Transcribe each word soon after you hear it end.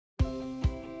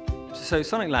So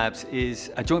Sonic Labs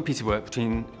is a joint piece of work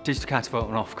between Digital Catapult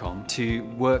and Ofcom to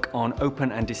work on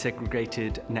open and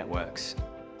disaggregated networks.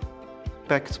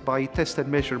 Backed by test and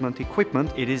measurement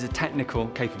equipment. It is a technical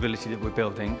capability that we're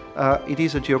building. It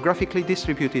is a geographically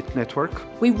distributed network.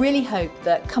 We really hope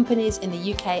that companies in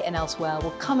the UK and elsewhere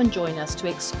will come and join us to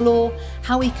explore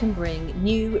how we can bring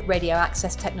new radio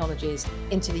access technologies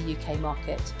into the UK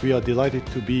market. We are delighted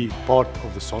to be part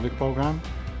of the Sonic program.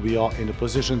 We are in a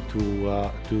position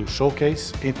to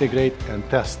showcase, integrate and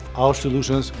test our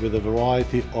solutions with a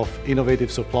variety of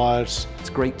innovative suppliers. It's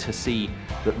great to see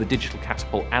that the Digital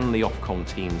Catapult and the Ofcom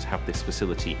teams have this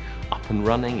facility up and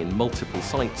running in multiple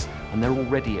sites, and they're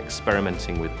already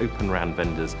experimenting with Open RAN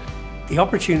vendors. The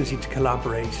opportunity to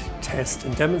collaborate, test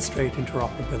and demonstrate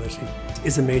interoperability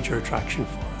is a major attraction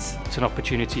for us. It's an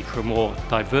opportunity for a more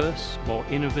diverse, more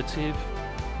innovative,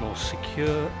 more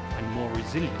secure and more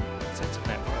resilient set of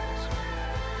networks.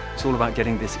 It's all about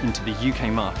getting this into the UK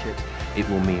market. It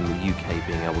will mean the UK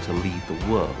being able to lead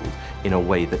the world in a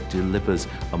way that delivers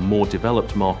a more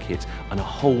developed market and a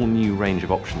whole new range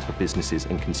of options for businesses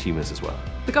and consumers as well.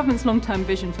 The government's long-term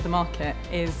vision for the market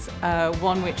is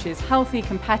one which is healthy,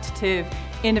 competitive,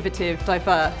 innovative,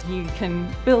 diverse. You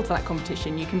can build that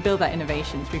competition, you can build that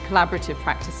innovation through collaborative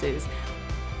practices.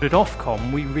 At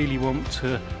Ofcom, we really want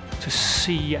to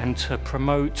see and to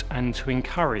promote and to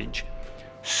encourage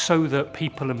so that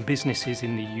people and businesses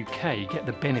in the UK get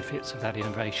the benefits of that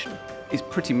innovation. It's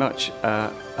pretty much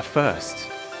a first.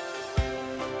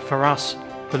 For us,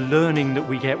 the learning that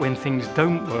we get when things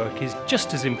don't work is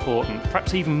just as important,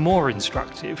 perhaps even more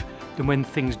instructive than when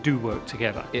things do work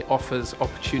together. It offers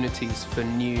opportunities for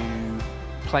new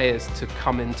players to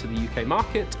come into the UK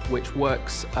market, which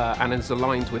works and is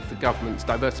aligned with the government's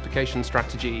diversification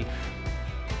strategy.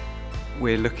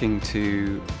 We're looking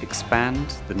to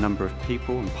expand the number of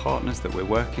people and partners that we're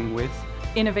working with.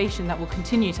 Innovation that will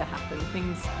continue to happen,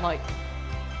 things like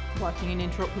working in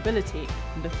interoperability,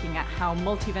 looking at how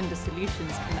multi-vendor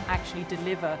solutions can actually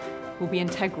deliver, will be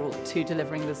integral to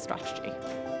delivering the strategy.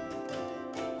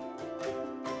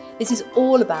 This is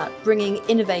all about bringing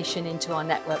innovation into our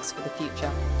networks for the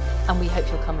future, and we hope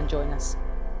you'll come and join us.